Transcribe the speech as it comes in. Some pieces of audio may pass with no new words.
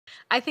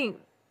I think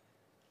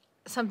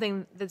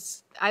something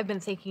that's I've been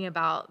thinking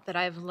about that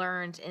I've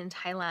learned in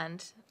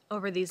Thailand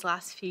over these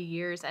last few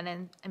years,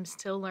 and I'm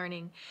still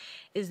learning,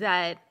 is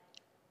that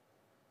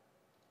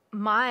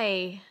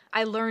I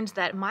learned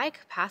that my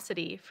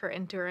capacity for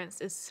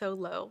endurance is so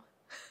low,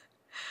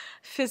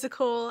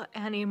 physical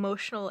and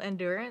emotional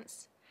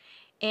endurance.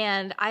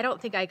 And I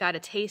don't think I got a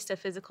taste of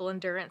physical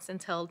endurance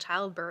until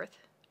childbirth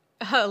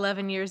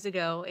 11 years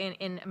ago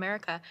in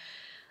America.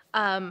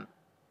 But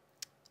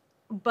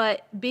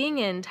being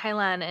in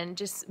Thailand and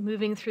just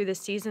moving through the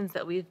seasons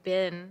that we've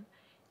been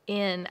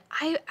in,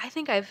 I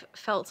think I've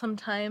felt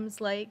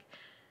sometimes like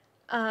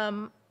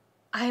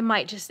I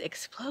might just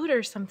explode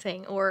or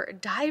something, or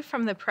die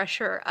from the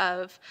pressure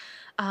of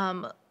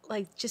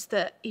like just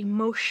the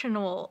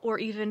emotional or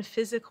even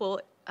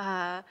physical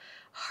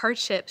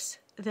hardships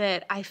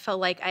that I felt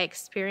like I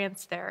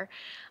experienced there.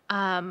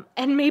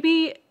 And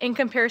maybe in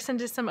comparison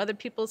to some other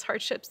people's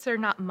hardships, they're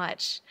not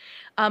much.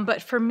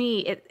 But for me,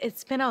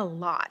 it's been a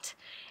lot.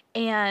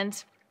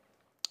 And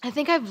I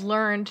think I've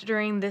learned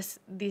during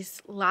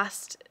these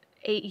last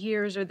 8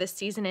 years or this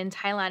season in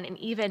Thailand, and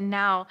even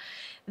now,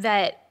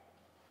 that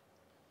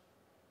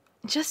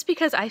just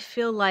because I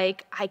feel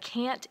like I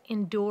can't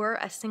endure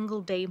a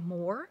single day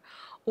more,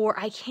 or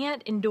I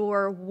can't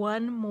endure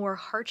one more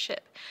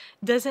hardship,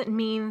 doesn't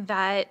mean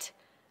that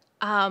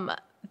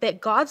that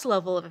God's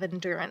level of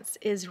endurance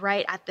is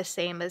right at the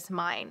same as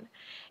mine.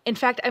 In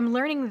fact, I'm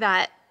learning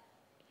that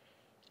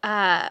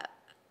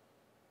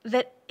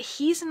that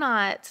He's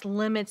not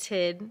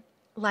limited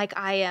like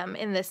I am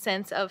in the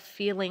sense of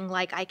feeling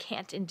like I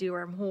can't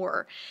endure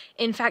more.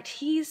 In fact,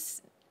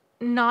 He's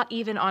not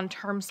even on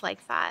terms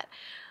like that.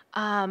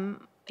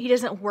 He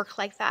doesn't work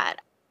like that.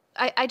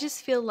 I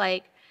just feel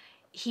like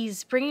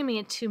He's bringing me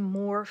into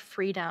more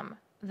freedom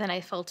than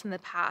I felt in the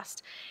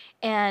past,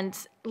 and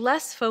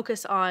less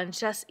focus on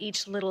just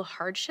each little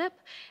hardship,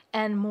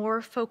 and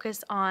more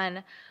focus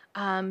on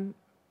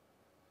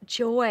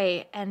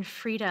joy and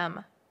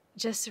freedom,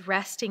 just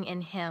resting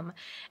in Him.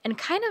 And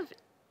kind of,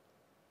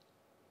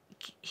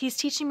 He's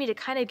teaching me to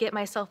kind of get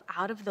myself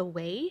out of the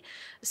way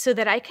so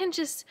that I can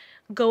just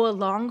go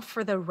along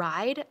for the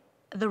ride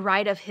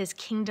of His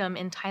kingdom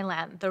in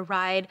Thailand, the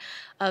ride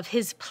of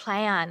His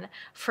plan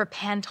for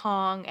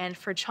Pantong and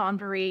for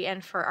Chonburi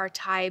and for our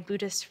Thai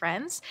Buddhist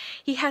friends.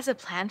 He has a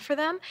plan for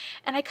them,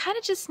 and I kind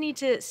of just need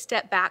to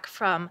step back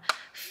from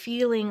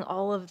feeling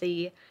all of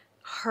the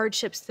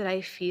hardships that I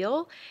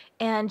feel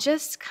and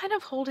just kind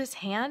of hold His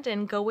hand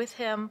and go with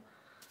Him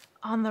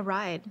on the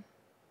ride.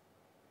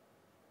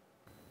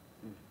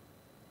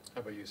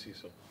 How about you,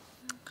 Cecil?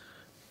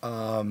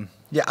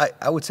 Yeah,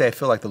 I would say I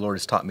feel like the Lord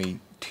has taught me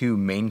two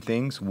main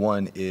things.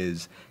 One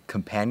is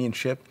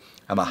companionship.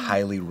 I'm a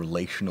highly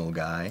relational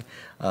guy.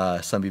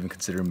 Some even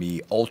consider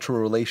me ultra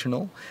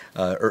relational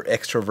or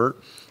extrovert.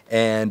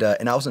 And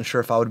I wasn't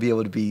sure if I would be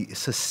able to be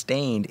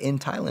sustained in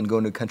Thailand,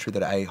 going to a country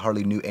that I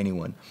hardly knew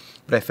anyone.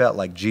 But I felt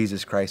like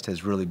Jesus Christ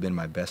has really been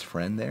my best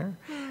friend there.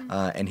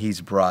 And He's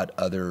brought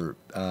other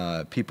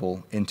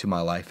people into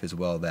my life as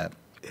well that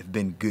have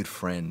been good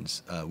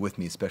friends with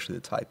me, especially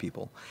the Thai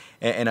people.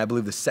 And I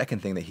believe the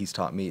second thing that He's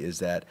taught me is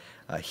that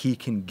He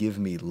can give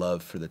me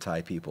love for the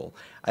Thai people.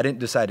 I didn't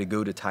decide to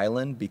go to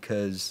Thailand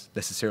because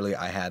necessarily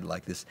I had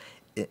like this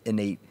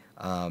innate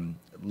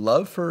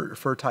love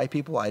for Thai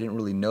people. I didn't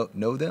really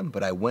know them,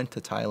 but I went to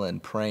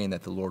Thailand praying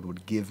that the Lord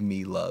would give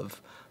me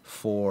love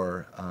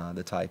for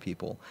the Thai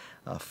people,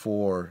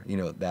 for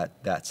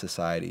that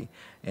society,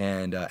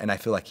 and I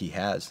feel like He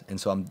has,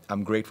 and so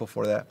I'm grateful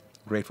for that.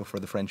 Grateful for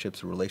the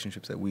friendships and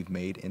relationships that we've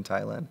made in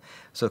Thailand.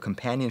 So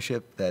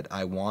companionship that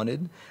I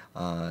wanted,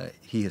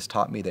 He has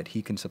taught me that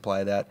He can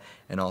supply that,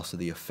 and also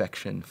the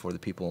affection for the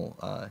people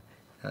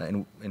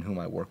in whom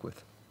I work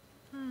with.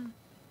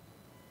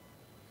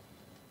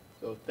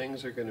 So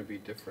things are going to be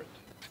different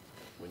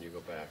when you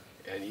go back,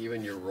 and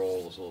even your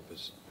role is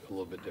a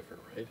little bit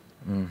different, right?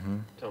 Mm-hmm.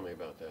 Tell me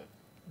about that.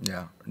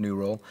 Yeah, new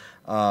role.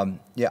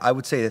 Yeah, I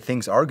would say that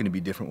things are going to be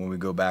different when we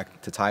go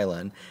back to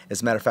Thailand.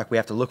 As a matter of fact, we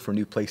have to look for a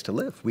new place to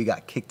live. We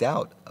got kicked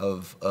out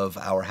of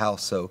our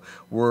house, so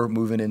we're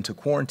moving into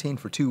quarantine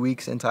for 2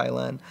 weeks in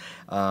Thailand.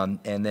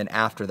 And then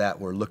after that,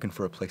 we're looking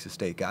for a place to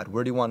stay. God,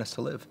 where do you want us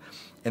to live?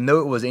 And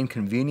though it was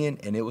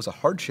inconvenient and it was a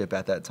hardship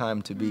at that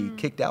time to be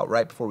kicked out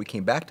right before we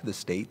came back to the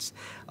States,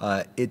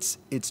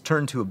 it's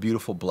turned to a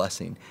beautiful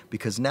blessing,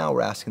 because now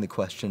we're asking the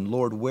question,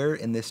 Lord, where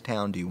in this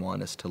town do you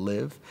want us to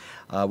live?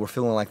 We're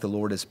feeling like the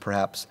Lord has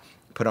perhaps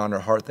put on our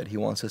heart that He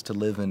wants us to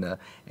live in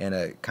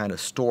a kind of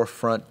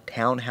storefront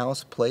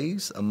townhouse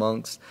place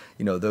amongst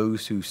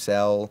those who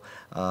sell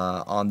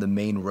on the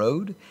main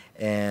road,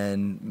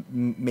 and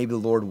maybe the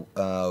Lord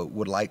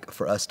would like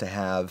for us to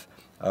have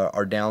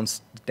our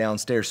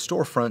downstairs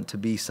storefront to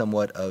be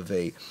somewhat of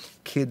a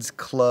kids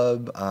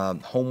club,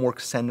 homework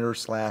center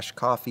 /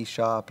 coffee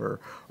shop,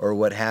 or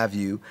what have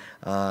you.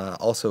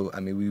 Also,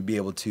 I mean, we would be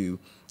able to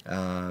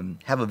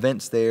have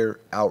events there,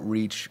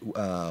 outreach,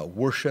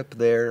 worship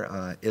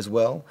there as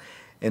well.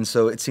 And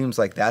so it seems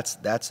like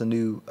that's a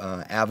new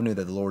avenue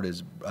that the Lord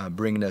is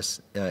bringing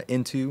us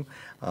into,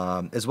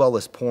 as well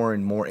as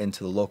pouring more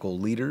into the local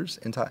leaders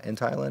in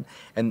Thailand.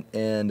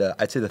 And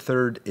I'd say the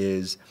third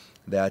is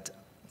that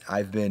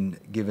I've been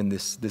given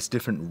this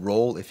different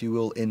role, if you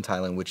will, in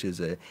Thailand, which is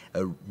a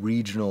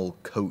regional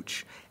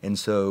coach. And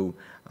so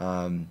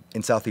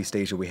in Southeast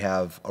Asia, we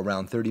have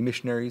around 30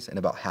 missionaries, and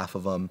about half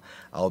of them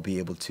I'll be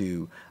able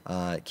to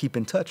keep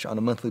in touch on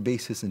a monthly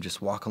basis and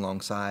just walk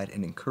alongside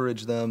and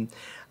encourage them,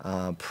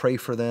 pray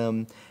for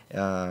them.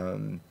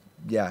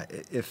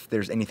 If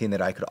there's anything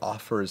that I could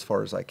offer as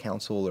far as like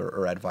counsel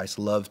or advice,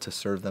 love to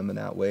serve them in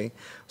that way.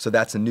 So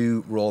that's a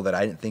new role that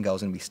I didn't think I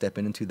was going to be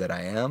stepping into, that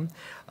I am.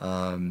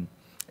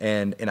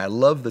 And I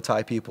love the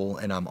Thai people,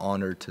 and I'm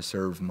honored to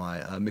serve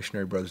my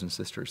missionary brothers and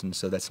sisters. And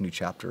so that's a new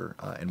chapter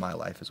in my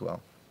life as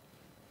well.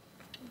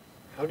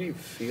 How do you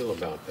feel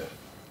about that?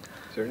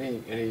 Is there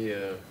any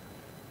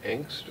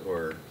angst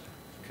or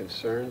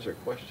concerns or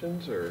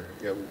questions, or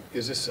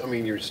is this? I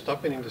mean, you're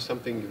stepping into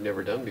something you've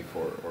never done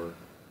before, or?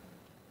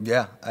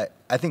 Yeah,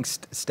 I think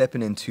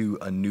stepping into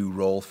a new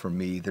role for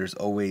me, there's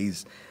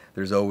always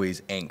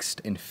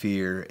angst and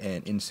fear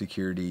and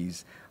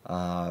insecurities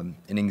and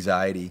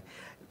anxiety.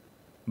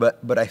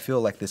 But I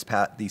feel like these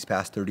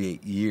past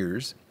 38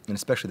 years, and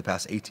especially the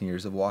past 18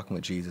 years of walking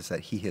with Jesus, that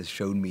he has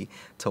shown me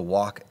to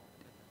walk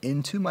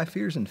into my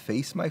fears and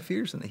face my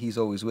fears, and that he's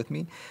always with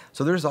me.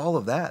 So there's all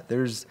of that.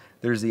 There's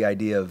the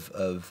idea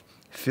of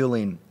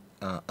feeling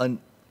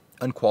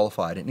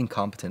unqualified and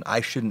incompetent. I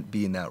shouldn't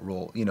be in that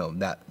role,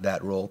 that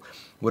role.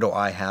 What do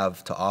I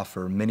have to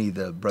offer? Many of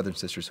the brothers and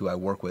sisters who I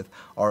work with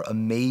are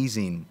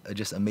amazing,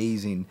 just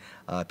amazing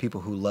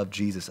people who love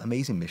Jesus,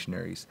 amazing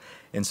missionaries.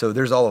 And so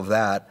there's all of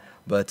that.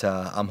 But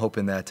I'm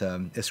hoping that,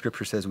 as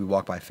Scripture says, we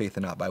walk by faith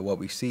and not by what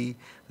we see,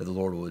 that the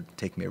Lord will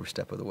take me every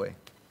step of the way.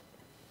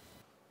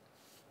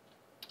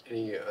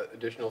 Any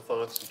additional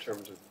thoughts in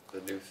terms of the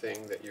new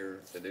thing the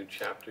new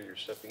chapter you're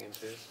stepping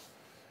into,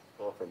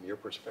 all from your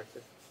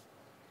perspective?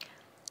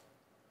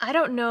 I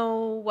don't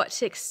know what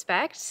to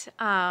expect.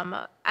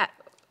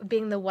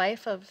 Being the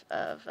wife of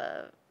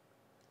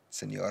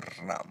Senor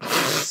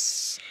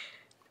Ramos,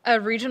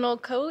 a regional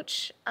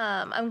coach,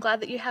 I'm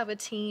glad that you have a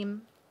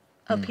team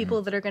of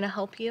people that are going to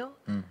help you,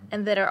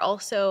 and that are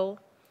also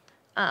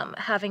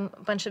having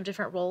a bunch of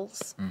different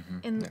roles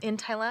in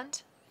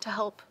Thailand to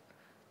help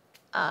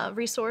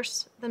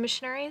resource the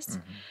missionaries.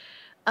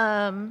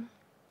 I'm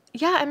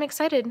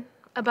excited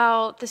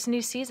about this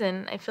new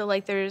season. I feel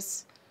like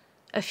there's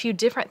a few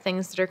different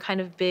things that are kind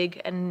of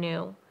big and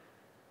new.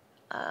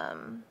 I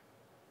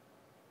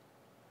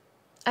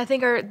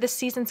think this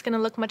season's going to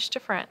look much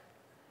different.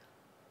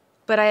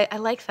 But I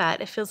like that.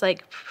 It feels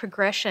like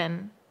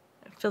progression.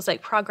 It feels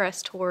like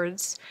progress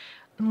towards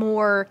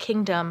more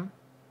kingdom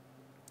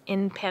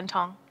in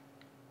Pantong.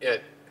 Yeah,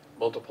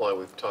 multiply,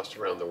 we've tossed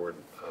around the word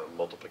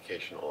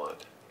multiplication a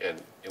lot.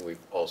 And we've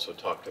also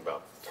talked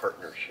about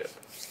partnership.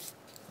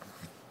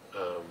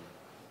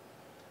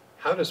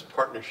 How does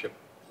partnership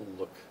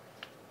look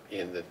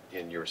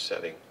in your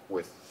setting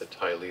with the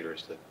Thai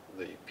leaders,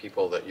 the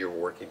people that you're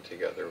working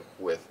together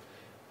with?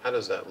 How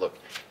does that look?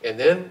 And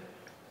then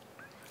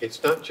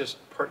it's not just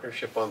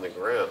partnership on the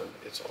ground,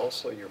 it's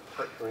also you're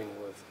partnering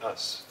with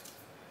us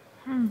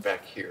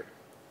back here.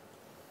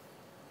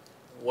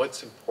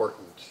 What's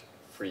important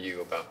for you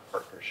about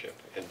partnership?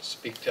 And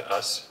speak to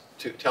us,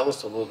 tell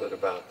us a little bit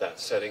about that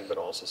setting, but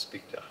also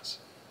speak to us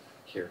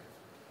here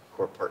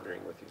who are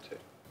partnering with you too.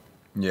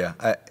 Yeah,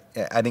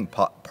 I think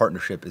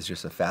partnership is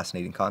just a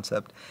fascinating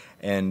concept.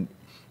 And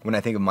when I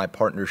think of my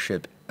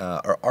partnership,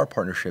 or our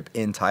partnership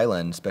in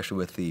Thailand, especially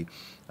with the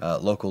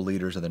local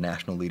leaders or the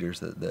national leaders,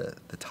 the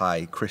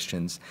Thai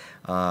Christians,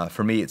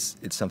 for me it's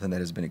something that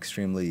has been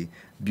extremely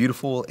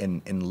beautiful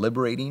and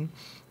liberating.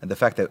 And the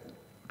fact that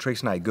Tracy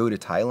and I go to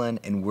Thailand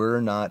and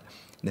we're not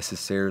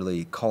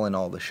necessarily calling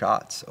all the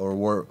shots, or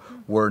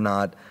we're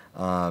not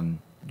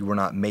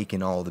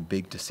making all the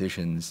big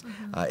decisions.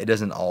 It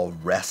doesn't all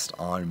rest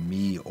on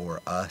me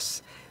or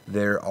us.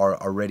 There are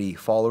already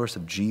followers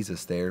of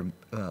Jesus there,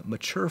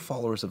 mature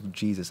followers of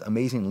Jesus,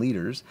 amazing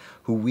leaders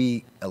who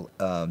we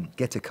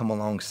get to come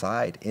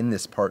alongside in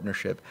this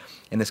partnership,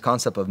 in this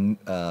concept of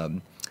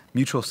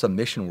mutual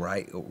submission,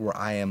 where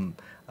I am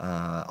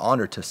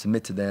honored to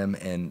submit to them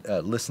and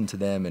listen to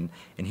them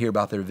and hear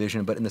about their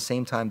vision. But in the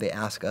same time, they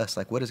ask us,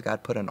 like, what has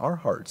God put on our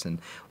hearts, and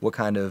what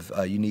kind of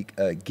unique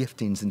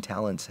giftings and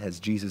talents has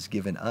Jesus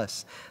given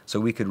us, so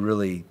we could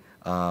really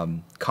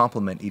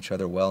complement each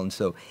other well. And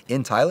so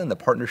in Thailand, the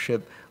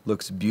partnership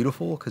looks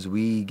beautiful because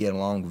we get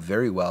along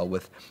very well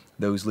with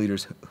those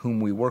leaders whom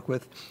we work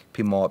with,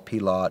 Pimot,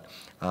 Pilot,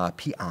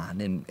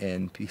 Pian,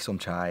 and P.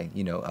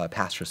 Somchai,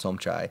 Pastor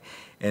Somchai.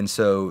 And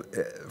so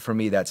for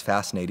me, that's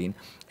fascinating.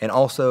 And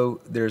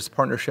also there's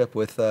partnership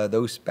with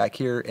those back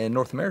here in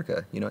North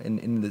America,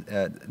 in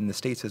the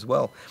States as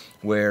well,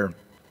 where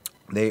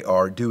they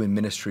are doing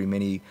ministry.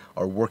 Many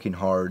are working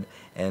hard,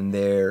 and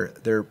they're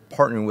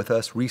partnering with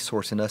us,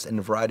 resourcing us in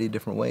a variety of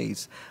different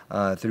ways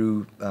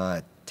through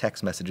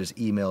text messages,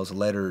 emails,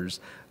 letters,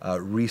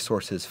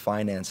 resources,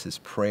 finances,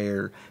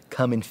 prayer,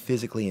 coming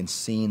physically and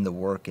seeing the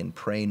work and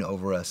praying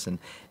over us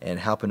and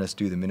helping us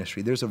do the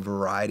ministry. There's a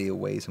variety of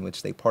ways in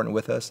which they partner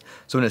with us.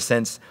 So in a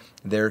sense,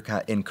 they're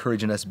kind of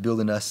encouraging us,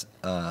 building us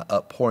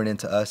up, pouring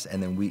into us,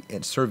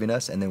 and serving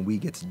us, and then we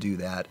get to do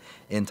that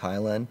in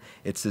Thailand.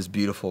 It's this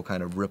beautiful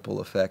kind of ripple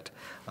effect.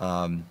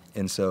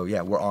 And so,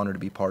 yeah, we're honored to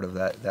be part of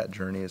that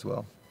journey as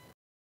well.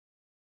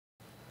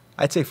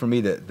 I'd say for me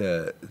that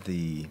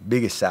the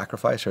biggest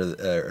sacrifice or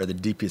the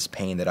deepest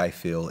pain that I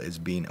feel is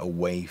being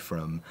away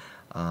from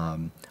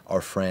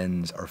our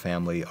friends, our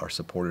family, our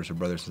supporters, our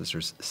brothers and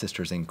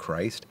sisters in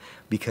Christ,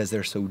 because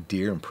they're so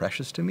dear and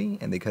precious to me,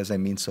 and because they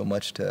mean so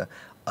much to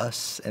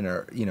us and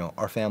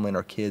our family and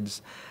our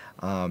kids.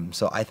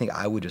 So I think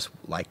I would just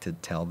like to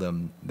tell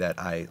them that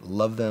I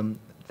love them,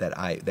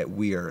 that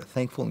we are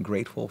thankful and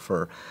grateful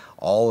for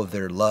all of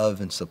their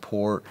love and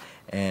support,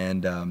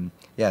 and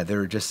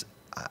they're just,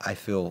 I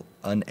feel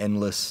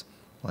endless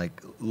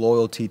like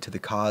loyalty to the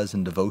cause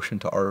and devotion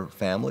to our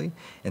family,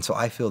 and so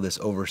I feel this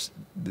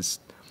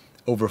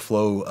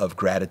overflow of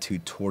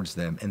gratitude towards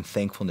them and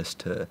thankfulness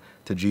to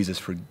Jesus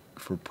for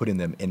putting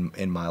them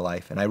in my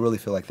life. And I really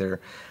feel like their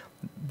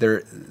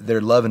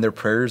love and their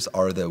prayers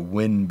are the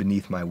wind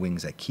beneath my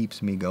wings that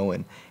keeps me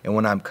going. And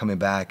when I'm coming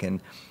back and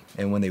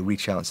when they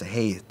reach out and say,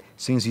 hey,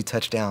 as soon as you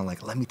touch down,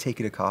 like, let me take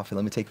you to coffee,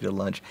 let me take you to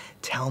lunch,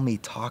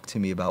 talk to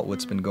me about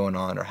what's been going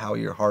on or how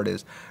your heart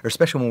is, or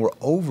especially when we're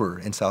over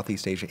in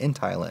Southeast Asia, in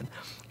Thailand,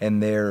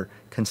 and they're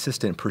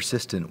consistent,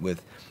 persistent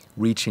with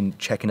reaching,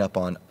 checking up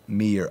on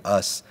me or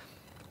us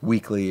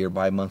weekly or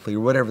bi-monthly or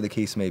whatever the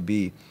case may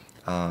be.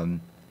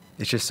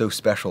 It's just so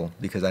special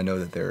because I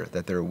know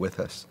that they're with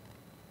us.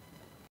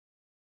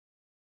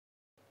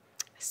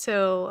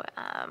 So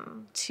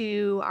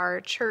to our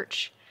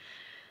church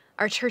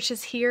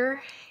is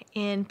here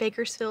in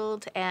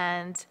Bakersfield,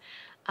 and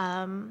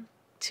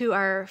to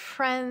our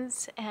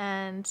friends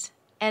and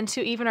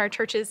to even our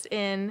churches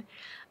in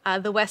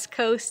the West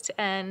Coast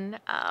and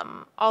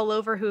all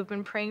over who have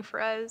been praying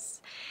for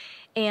us,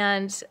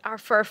 and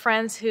for our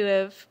friends who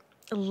have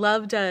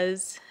loved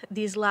us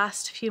these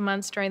last few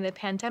months during the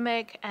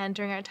pandemic and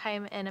during our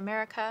time in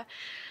America.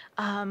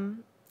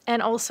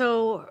 And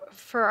also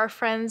for our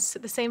friends,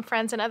 the same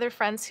friends and other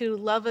friends who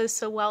love us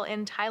so well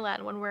in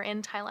Thailand when we're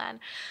in Thailand.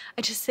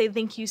 I just say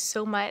thank you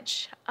so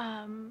much.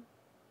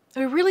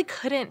 We really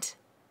couldn't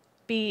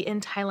be in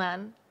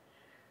Thailand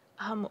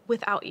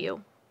without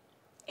you.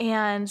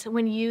 And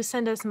when you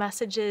send us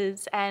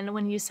messages and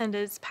when you send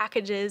us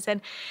packages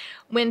and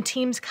when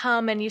teams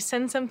come and you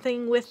send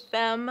something with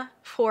them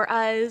for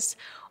us,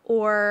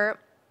 or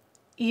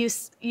you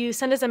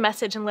send us a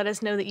message and let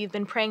us know that you've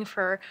been praying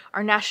for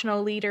our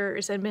national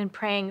leaders and been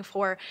praying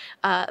for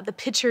the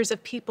pictures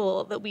of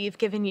people that we've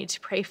given you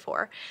to pray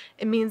for.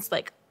 It means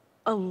like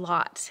a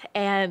lot.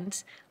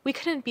 And we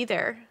couldn't be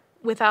there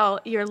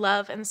without your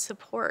love and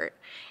support.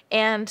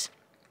 And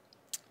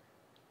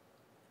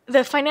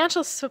the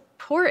financial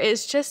support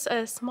is just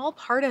a small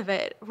part of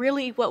it.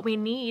 Really what we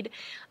need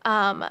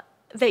that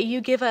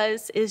you give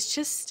us is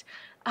just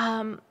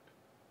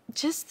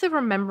the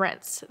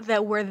remembrance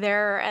that we're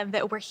there and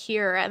that we're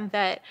here and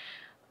that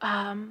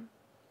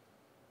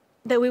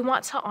we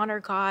want to honor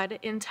God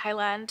in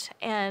Thailand,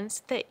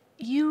 and that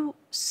you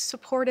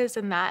support us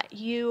in that.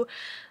 You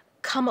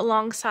come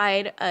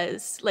alongside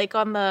us, like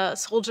on the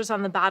soldiers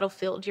on the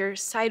battlefield. You're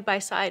side by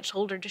side,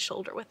 shoulder to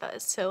shoulder with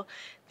us. So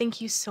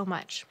thank you so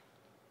much.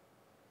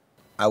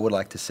 I would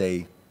like to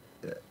say,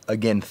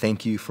 again,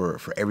 thank you for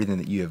everything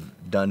that you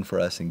have done for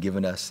us and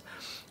given us.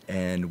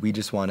 And we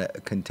just want to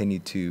continue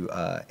to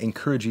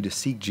encourage you to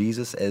seek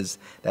Jesus, as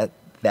that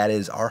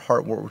is our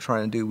heart, what we're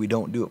trying to do. We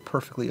don't do it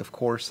perfectly, of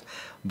course,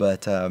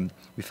 but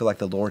we feel like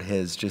the Lord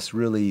has just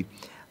really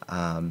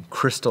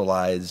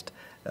crystallized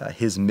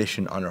his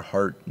mission on our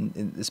heart,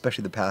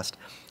 especially the past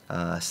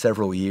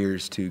several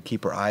years, to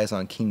keep our eyes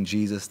on King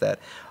Jesus, that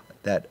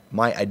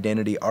my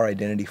identity, our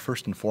identity,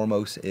 first and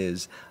foremost,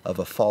 is of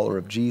a follower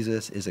of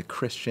Jesus, is a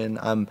Christian.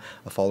 I'm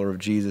a follower of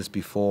Jesus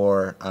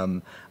before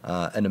I'm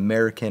an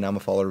American. I'm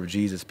a follower of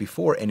Jesus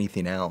before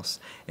anything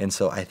else. And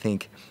so I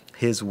think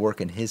his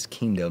work and his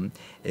kingdom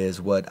is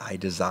what I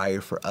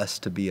desire for us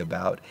to be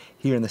about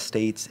here in the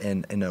States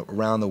and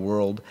around the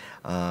world,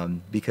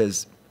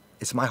 because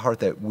it's my heart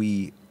that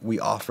we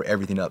offer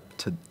everything up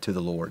to the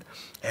Lord,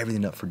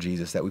 everything up for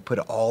Jesus, that we put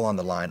it all on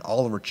the line.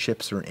 All of our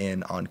chips are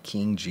in on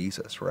King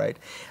Jesus, right?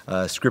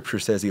 Scripture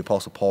says, the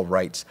Apostle Paul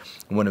writes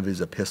in one of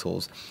his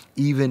epistles,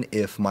 even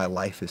if my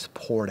life is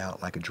poured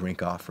out like a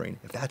drink offering,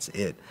 if that's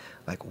it,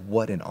 like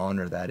what an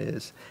honor that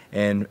is.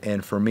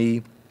 And for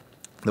me,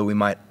 though we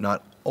might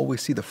not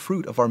always see the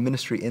fruit of our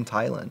ministry in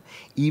Thailand,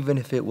 even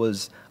if it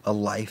was a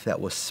life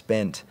that was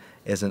spent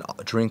as a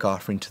drink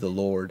offering to the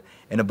Lord,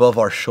 and above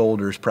our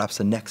shoulders, perhaps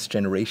the next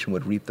generation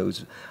would reap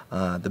the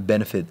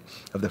benefit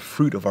of the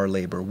fruit of our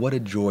labor. What a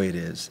joy it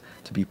is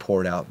to be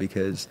poured out,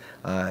 because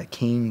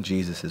King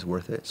Jesus is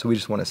worth it. So we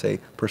just want to say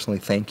personally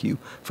thank you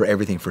for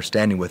everything, for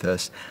standing with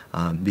us,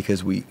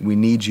 because we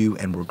need you,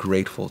 and we're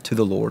grateful to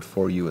the Lord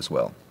for you as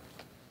well.